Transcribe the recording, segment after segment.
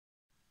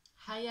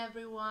Hi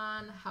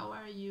everyone, how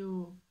are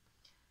you?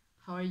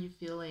 How are you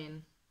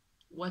feeling?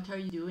 What are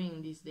you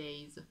doing these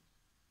days?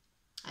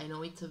 I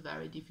know it's a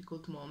very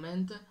difficult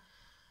moment,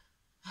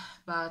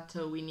 but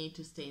we need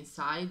to stay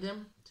inside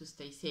to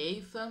stay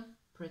safe,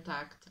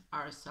 protect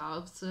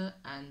ourselves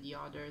and the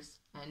others,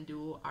 and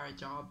do our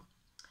job.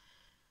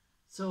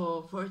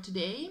 So, for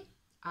today,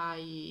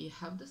 I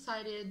have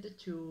decided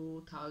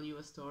to tell you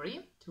a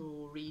story,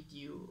 to read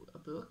you a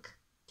book,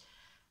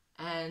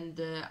 and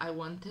I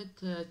wanted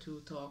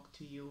to talk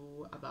to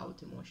you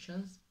about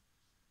emotions,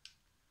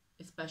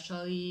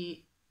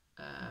 especially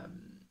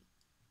um,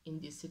 in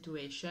this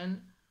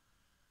situation,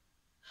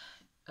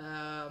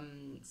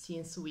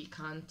 since we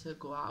can't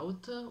go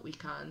out, we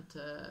can't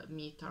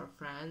meet our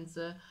friends,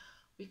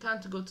 we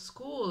can't go to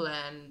school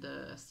and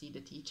see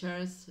the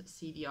teachers,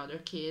 see the other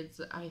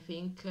kids. I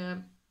think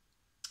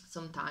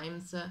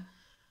sometimes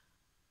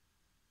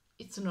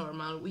it's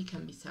normal, we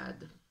can be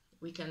sad,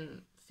 we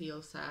can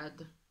feel sad,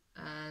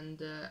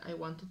 and I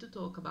wanted to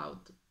talk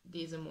about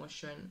this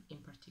emotion in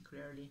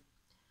particularly.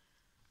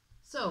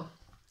 So,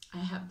 I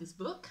have this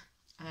book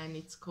and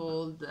it's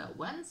called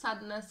When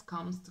Sadness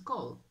Comes to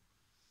Call.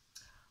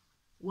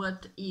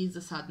 What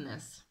is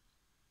sadness?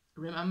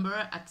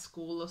 Remember at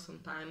school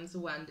sometimes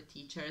when the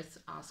teachers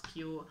ask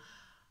you,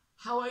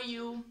 how are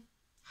you?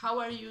 How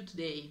are you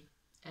today?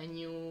 And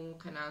you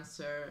can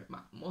answer,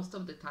 most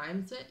of the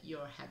times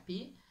you're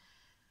happy,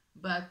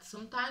 but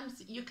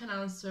sometimes you can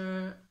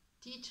answer,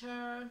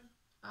 teacher,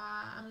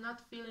 I'm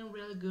not feeling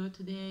really good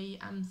today,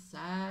 I'm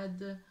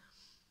sad,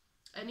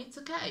 and it's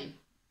okay,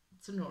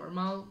 it's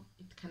normal,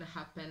 it can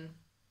happen.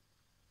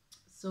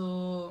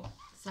 So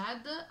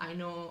sad, I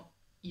know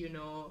you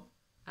know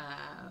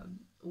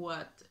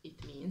what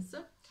it means,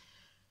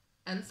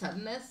 and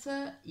sadness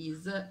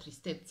is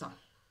tristezza,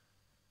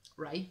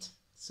 right?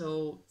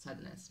 So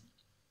sadness.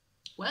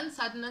 When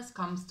sadness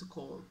comes to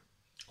call,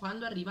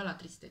 quando arriva la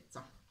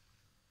tristezza.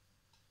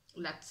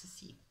 Let's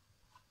see.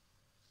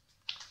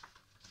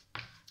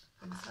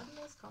 When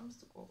sadness comes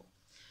to call.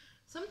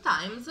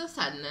 Sometimes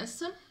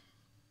sadness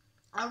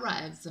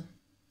arrives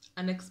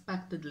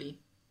unexpectedly.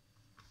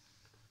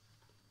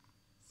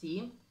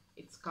 See,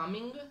 it's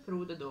coming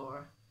through the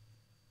door.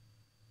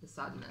 The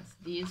sadness.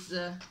 This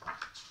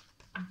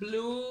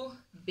blue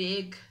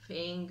big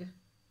thing,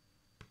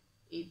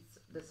 it's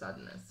the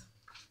sadness.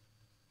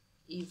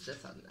 Is the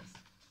sadness.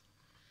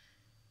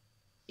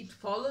 It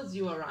follows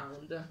you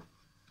around.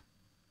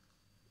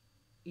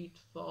 It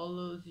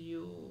follows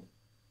you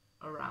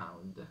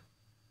around.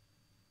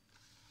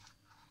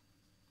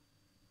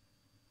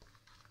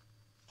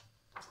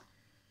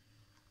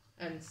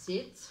 And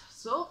sits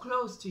so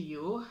close to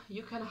you,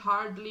 you can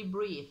hardly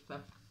breathe.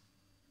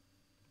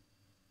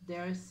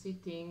 They're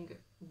sitting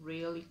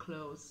really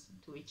close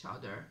to each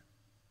other.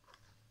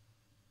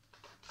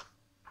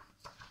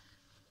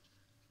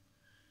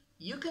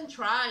 You can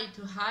try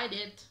to hide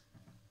it.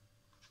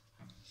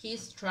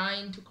 He's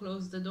trying to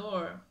close the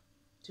door,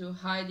 to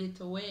hide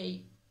it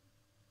away.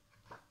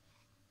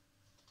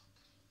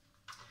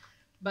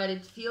 But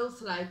it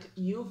feels like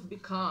you've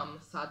become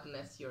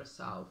sadness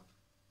yourself.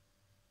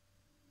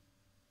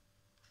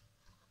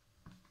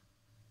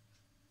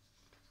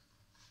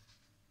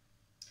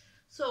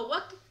 So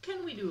what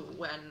can we do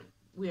when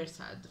we're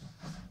sad?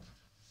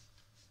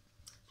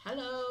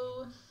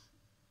 Hello!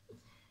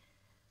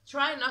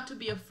 Try not to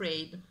be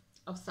afraid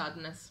of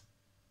sadness.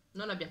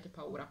 Non abbiate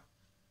paura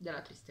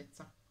della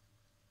tristezza.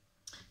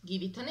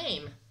 Give it a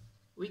name.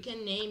 We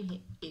can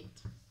name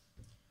it.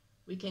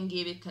 We can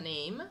give it a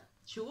name.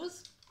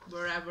 Choose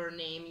wherever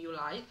name you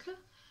like.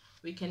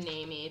 We can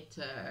name it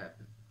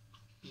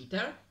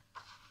Peter,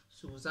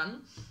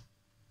 Susan,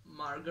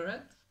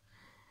 Margaret,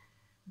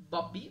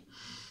 Bobby,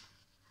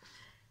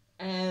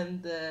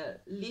 and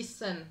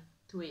listen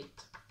to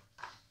it.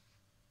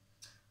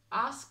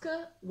 Ask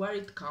where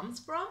it comes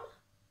from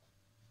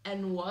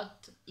and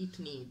what it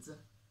needs.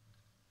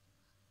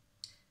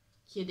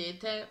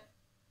 Chiedete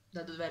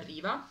da dove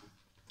arriva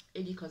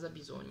e di cosa ha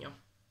bisogno.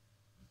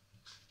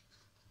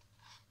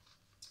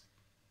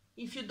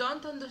 If you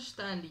don't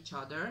understand each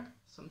other,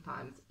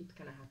 sometimes it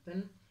can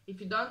happen, if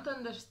you don't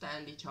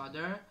understand each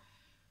other,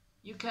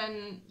 you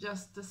can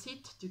just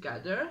sit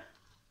together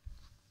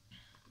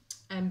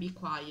and be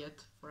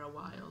quiet for a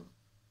while.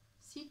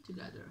 Sit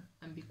together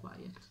and be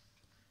quiet.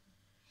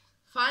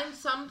 Find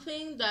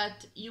something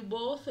that you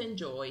both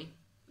enjoy,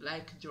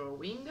 like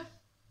drawing,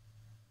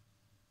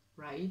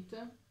 right?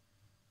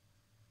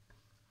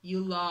 You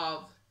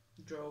love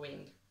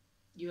drawing.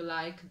 You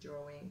like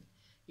drawing.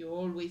 You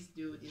always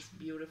do these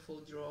beautiful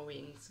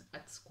drawings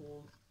at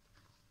school.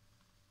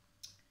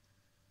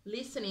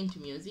 Listening to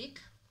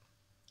music,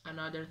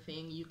 another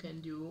thing you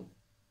can do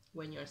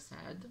when you're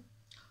sad.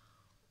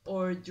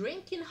 Or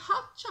drinking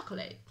hot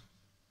chocolate.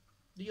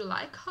 Do you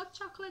like hot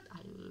chocolate? I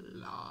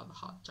love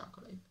hot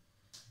chocolate.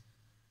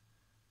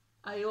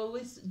 I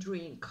always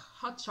drink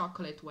hot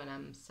chocolate when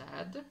I'm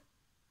sad.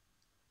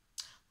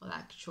 Well,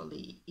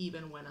 actually,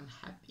 even when I'm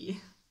happy.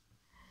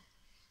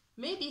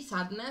 Maybe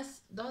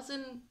sadness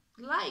doesn't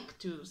like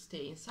to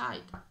stay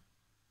inside.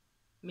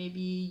 maybe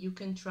you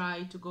can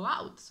try to go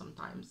out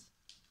sometimes.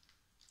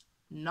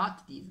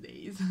 Not these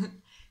days.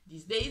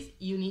 These days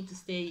you need to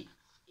stay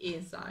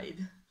inside.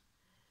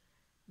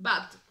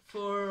 But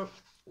for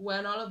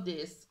when all of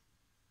this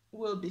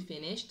will be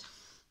finished,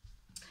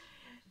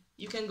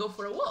 you can go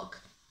for a walk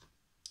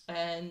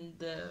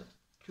and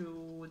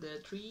through the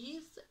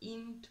trees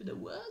into the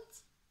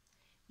woods.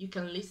 You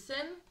can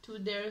listen to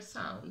their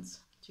sounds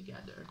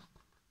together.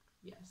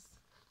 Yes,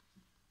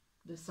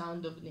 the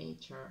sound of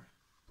nature.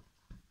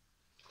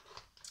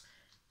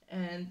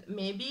 And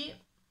maybe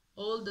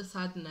all the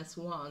sadness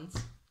wants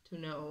to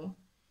know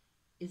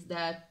is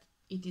that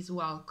it is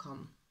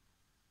welcome.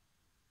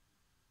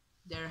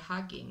 They're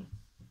hugging.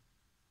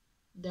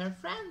 They're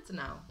friends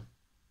now.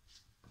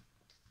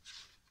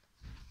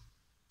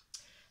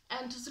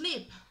 And to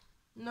sleep,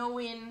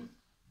 knowing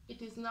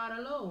it is not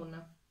alone.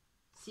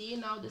 See,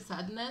 now the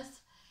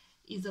sadness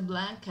is a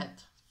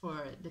blanket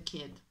for the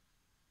kid.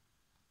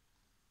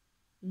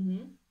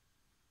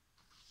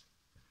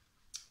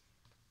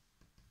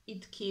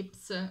 It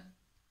keeps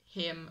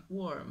him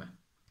warm.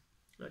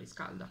 Lo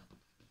riscalda.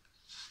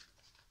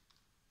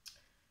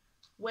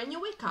 When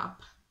you wake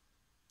up,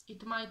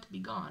 it might be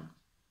gone.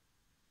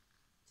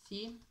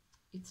 See,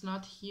 it's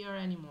not here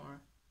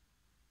anymore.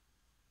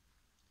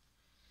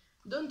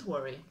 Don't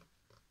worry,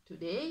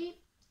 today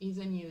is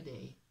a new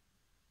day.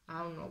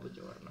 Ha un nuovo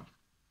giorno.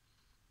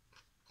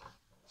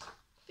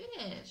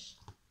 Finish.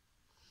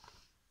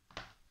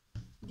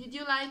 Did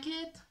you like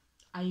it?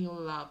 I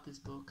love this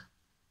book.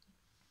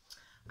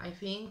 I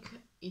think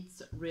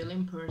it's really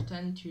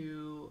important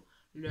to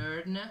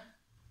learn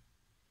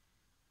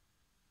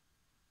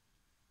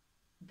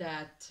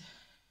that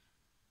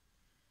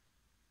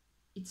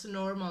it's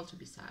normal to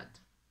be sad.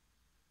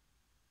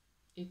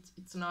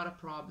 It's not a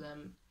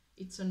problem.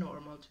 It's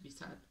normal to be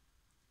sad.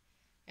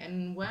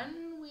 And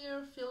when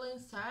we're feeling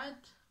sad,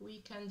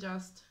 we can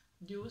just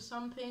do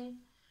something,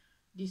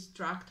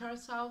 distract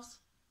ourselves,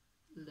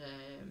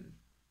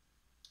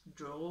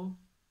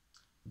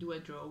 do a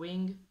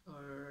drawing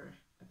or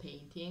a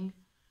painting,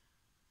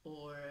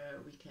 or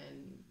we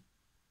can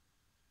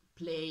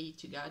play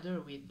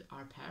together with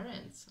our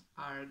parents,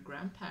 our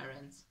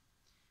grandparents.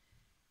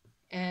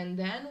 And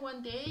then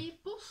one day,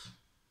 poof,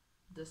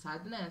 the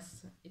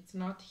sadness, it's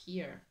not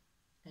here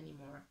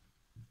anymore.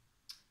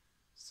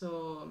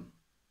 So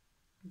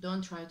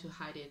don't try to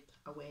hide it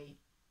away.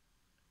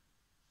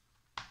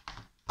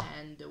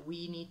 And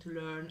we need to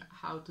learn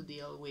how to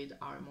deal with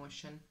our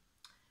emotion.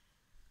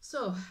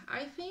 So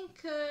I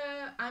think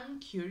I'm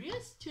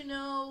curious to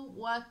know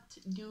what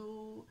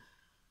do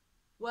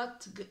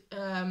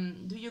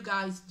you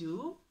guys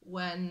do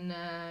when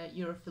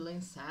you're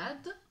feeling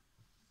sad?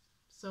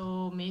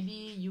 So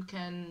maybe you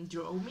can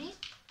draw me.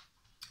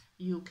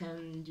 You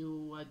can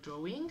do a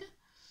drawing,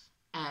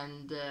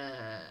 and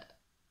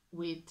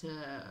with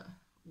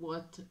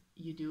what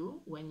you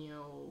do when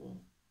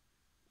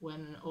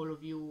all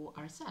of you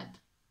are sad.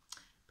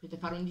 Potete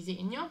fare un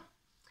disegno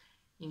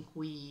in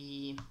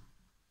cui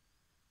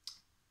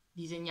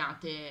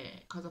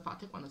disegnate cosa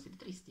fate quando siete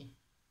tristi.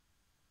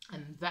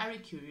 I'm very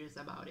curious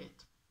about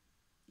it.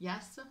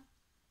 Yes?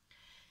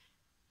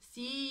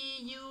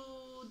 See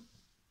you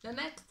the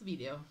next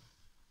video.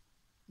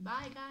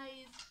 Bye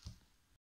guys!